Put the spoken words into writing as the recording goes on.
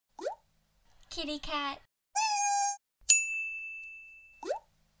kitty cat.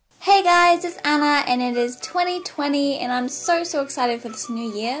 Hey guys, it's Anna and it is 2020 and I'm so excited for this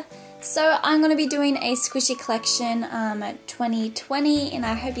new year. So I'm going to be doing a squishy collection 2020 and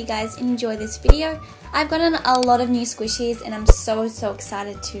I hope you guys enjoy this video. I've gotten a lot of new squishies and I'm so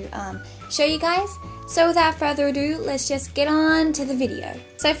excited to show you guys. So without further ado, let's just get on to the video.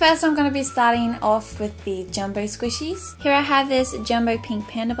 So first I'm going to be starting off with the jumbo squishies. Here I have this jumbo pink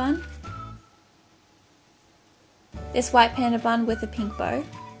panda bun. This white panda bun with a pink bow.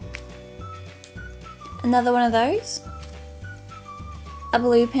 Another one of those. A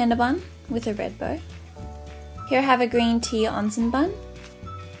blue panda bun with a red bow. Here I have a green tea onsen bun.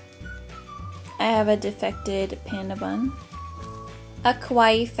 I have a defected panda bun. A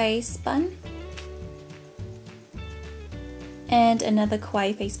kawaii face bun. And another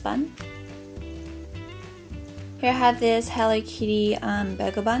kawaii face bun. Here I have this Hello Kitty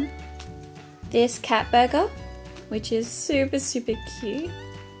burger bun. This cat burger, which is super cute.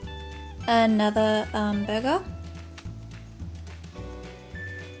 Another burger.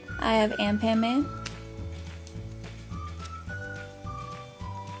 I have Man.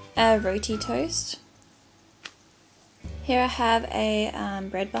 A roti toast. Here I have a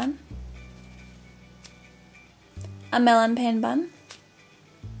bread bun. A melon pan bun.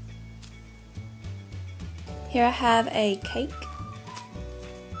 Here I have a cake.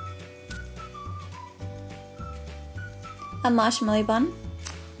 A marshmallow bun.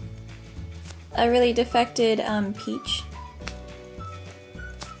 A really defected peach.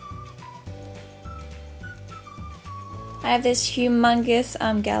 I have this humongous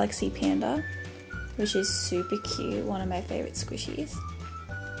galaxy panda, which is super cute, one of my favorite squishies.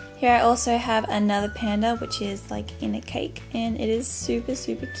 Here I also have another panda, which is like in a cake, and it is super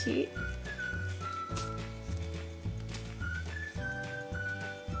cute.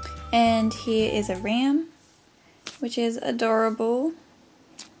 And here is a ram, which is adorable.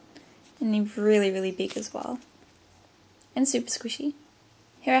 And really big as well. And super squishy.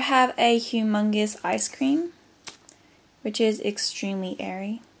 Here I have a humongous ice cream, which is extremely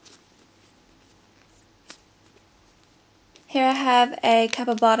airy. Here I have a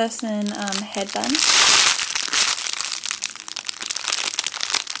Capybarasan head bun.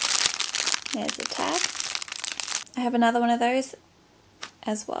 There's a tag. I have another one of those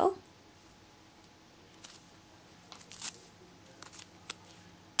as well.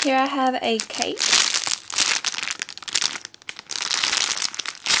 Here I have a cake.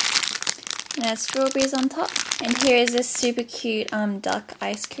 And it has strawberries on top. And here is this super cute duck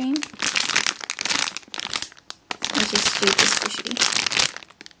ice cream, which is super squishy.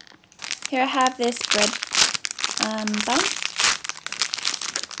 Here I have this bread bun.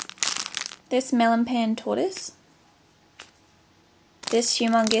 This melon pan tortoise. This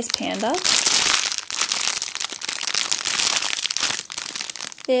humongous panda.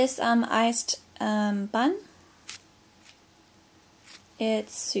 This iced bun.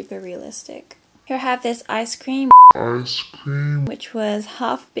 It's super realistic. Here I have this ice cream, which was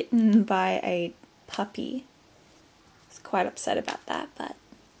half bitten by a puppy. I was quite upset about that, but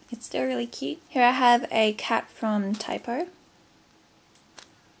it's still really cute. Here I have a cat from Typo.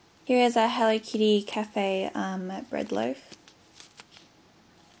 Here is a Hello Kitty cafe bread loaf.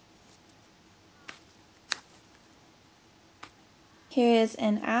 Here is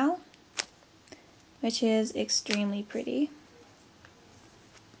an owl, which is extremely pretty.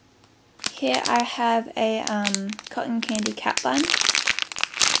 Here I have a cotton candy cat bun,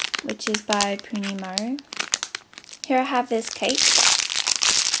 which is by Maru. Here I have this cake.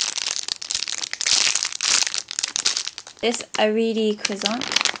 This Aridi croissant.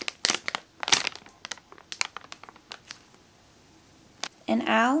 An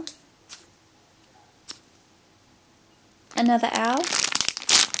owl. Another owl.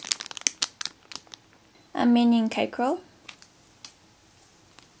 A minion cake roll.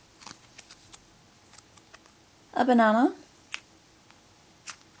 A banana.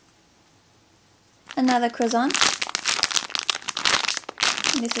 Another croissant.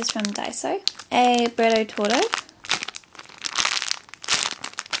 This is from Daiso. A Bretto Torto.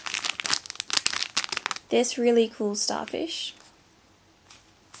 This really cool starfish.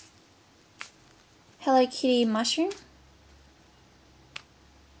 Hello Kitty mushroom.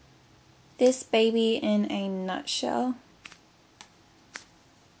 This baby in a nutshell.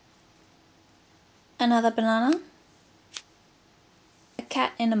 Another banana. A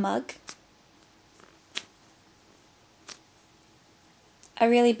cat in a mug. A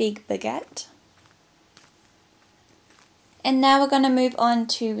really big baguette. And now we're going to move on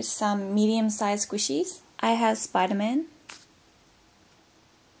to some medium-sized squishies. I have Spider-Man.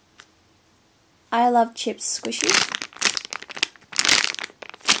 I Love Chips squishy.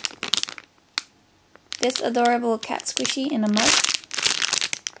 This adorable cat squishy in a mug.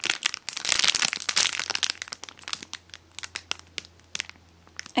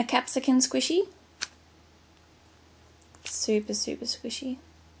 A capsicum squishy. Super squishy.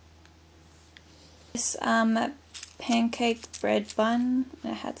 This pancake bread bun.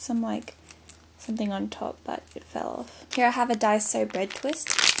 It had some like something on top, but it fell off. Here I have a Daiso bread twist.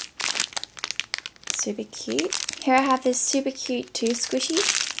 Super cute. Here I have this super cute 2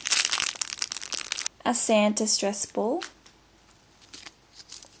 squishies. A Santa stress ball.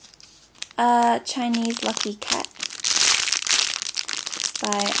 A Chinese Lucky Cat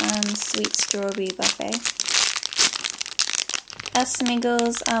by Sweet Strawberry Buffet. A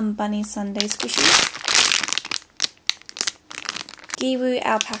Smiggles Bunny Sunday squishy. Giwu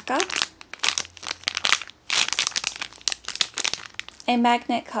alpaca. A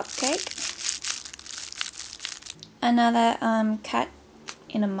magnet cupcake. Another cat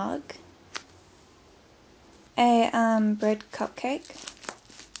in a mug. A bread cupcake.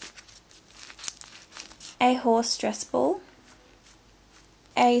 A horse stress ball.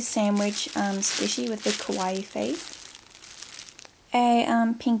 A sandwich squishy with the kawaii face.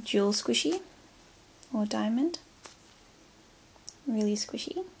 A pink jewel squishy or diamond. Really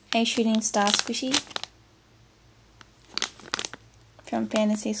squishy. A shooting star squishy from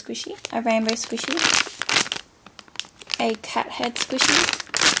Fantasy Squishy. A rainbow squishy. A cat head squishy.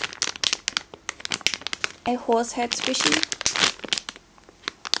 A horse head squishy.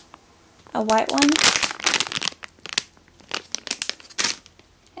 A white one.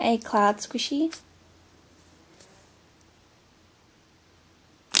 A cloud squishy.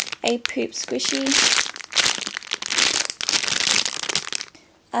 A poop squishy.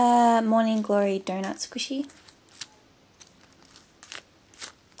 A Morning Glory donut squishy.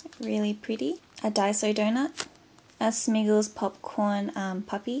 Really pretty. A Daiso donut. A Smiggles popcorn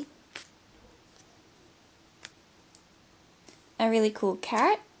puppy. A really cool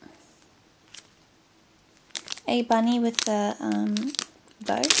carrot. A bunny with the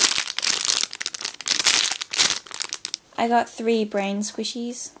bow. I got 3 brain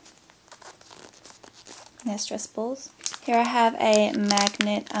squishies. They're stress balls. Here I have a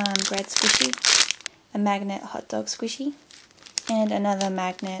magnet bread squishy, a magnet hot dog squishy, and another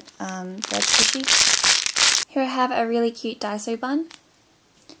magnet bread squishy. Here I have a really cute Daiso bun,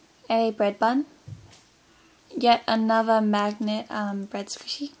 a bread bun, yet another magnet bread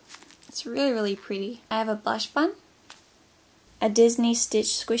squishy. It's really pretty. I have a blush bun, a Disney Stitch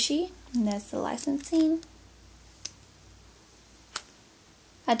squishy, and there's the licensing,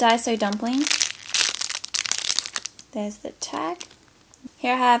 a Daiso dumpling. There's the tag.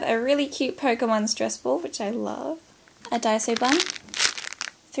 Here I have a really cute Pokemon stress ball, which I love. A Daiso bun.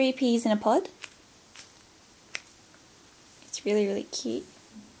 3 peas in a pod. It's really cute.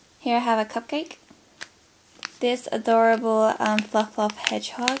 Here I have a cupcake. This adorable Fluff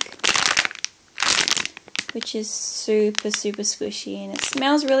hedgehog, which is super squishy, and it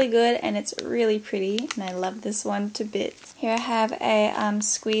smells really good and it's really pretty, and I love this one to bits. Here I have a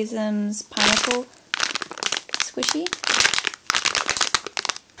Squeezem's pineapple squishy.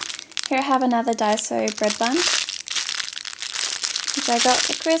 Here I have another Daiso bread bun, which I got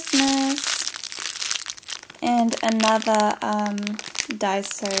for Christmas, and another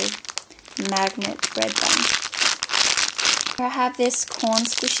Daiso magnet bread bun. Here I have this corn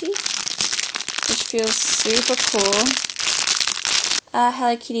squishy, which feels super cool. A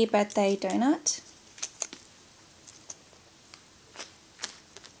Hello Kitty birthday donut.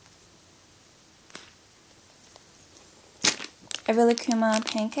 A Rilakkuma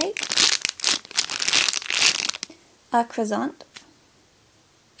pancake, a croissant,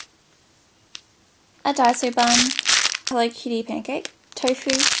 a Daiso bun, Hello Kitty pancake,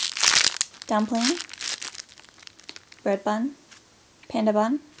 tofu, dumpling, bread bun, panda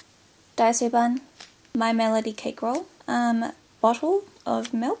bun, Daiso bun, My Melody cake roll, bottle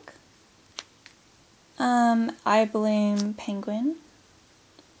of milk, I Bloom penguin.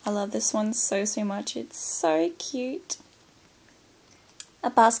 I love this one so much, it's so cute. A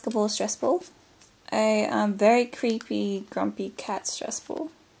basketball stress ball, a very creepy grumpy cat stress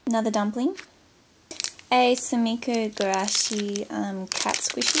ball, another dumpling, a Sumiko Gurashi cat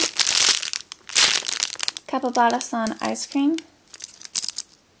squishy, Capybara-san ice cream,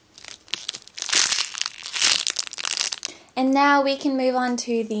 and now we can move on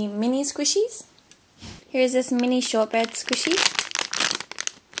to the mini squishies. Here's this mini shortbread squishy,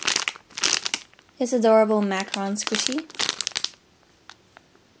 this adorable macaron squishy,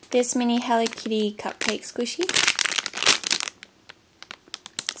 this mini Hello Kitty cupcake squishy,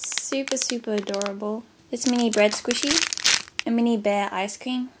 super, super adorable. This mini bread squishy, a mini bear ice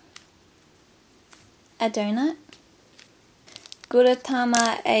cream, a donut,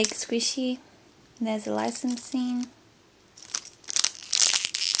 Gurutama egg squishy, there's a licensing,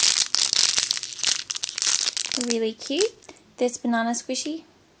 really cute, this banana squishy,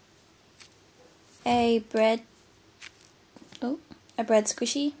 a bread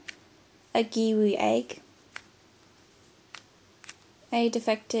squishy, a kiwi egg, a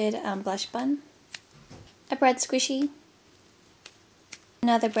defected blush bun, a bread squishy,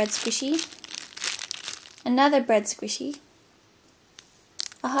 another bread squishy, another bread squishy,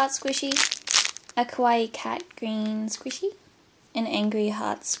 a heart squishy, a kawaii cat green squishy, an angry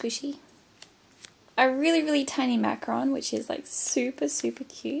heart squishy, a really, really tiny macaron, which is like super, super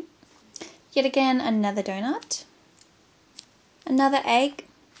cute, yet again another donut, another egg,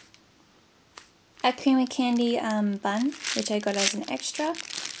 a creamy candy bun, which I got as an extra.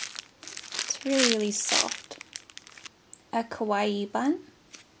 It's really, really soft. A kawaii bun,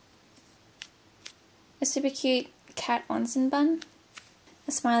 a super cute cat onsen bun,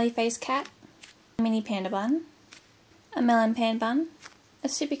 a smiley face cat, a mini panda bun, a melon pan bun, a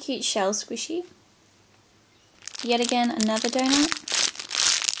super cute shell squishy, yet again another donut,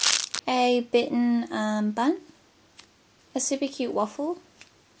 a bitten bun, a super cute waffle,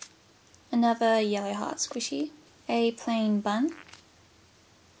 another yellow heart squishy, a plain bun,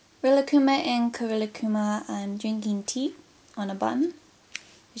 Rilakkuma and Korilakkuma drinking tea on a bun,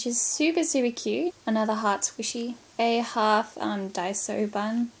 which is super, super cute, another heart squishy, a half daiso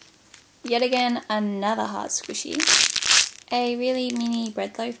bun, yet again another heart squishy, a really mini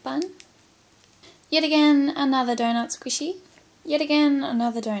bread loaf bun, yet again another donut squishy, yet again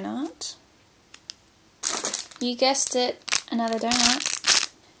another donut, you guessed it, another donut,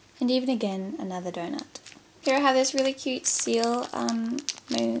 and even again another donut. Here I have this really cute seal,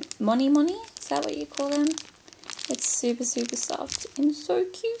 moni, is that what you call them? It's super, super soft and so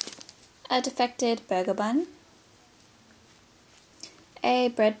cute. A defected burger bun, a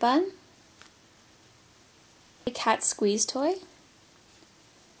bread bun, a cat squeeze toy,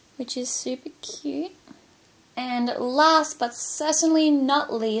 which is super cute. And last but certainly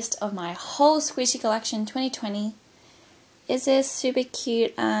not least of my whole squishy collection 2020 is this super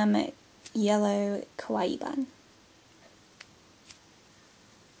cute yellow kawaii bun.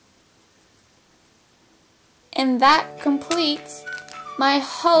 And that completes my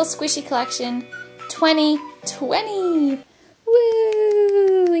whole squishy collection 2020!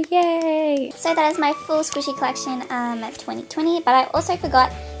 Woo! Yay! So that is my full squishy collection 2020, but I also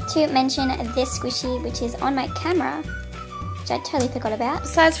forgot to mention this squishy which is on my camera, which I totally forgot about.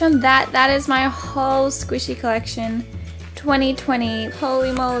 Besides from that, that is my whole squishy collection 2020.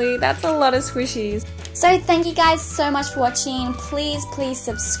 Holy moly, that's a lot of squishies. So thank you guys so much for watching. Please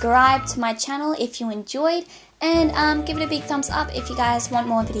subscribe to my channel if you enjoyed, and give it a big thumbs up if you guys want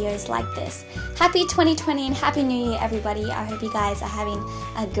more videos like this. Happy 2020 and Happy New Year everybody. I hope you guys are having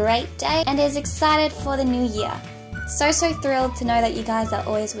a great day and is excited for the new year. So thrilled to know that you guys are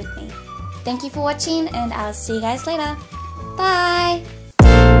always with me. Thank you for watching, and I'll see you guys later. Bye!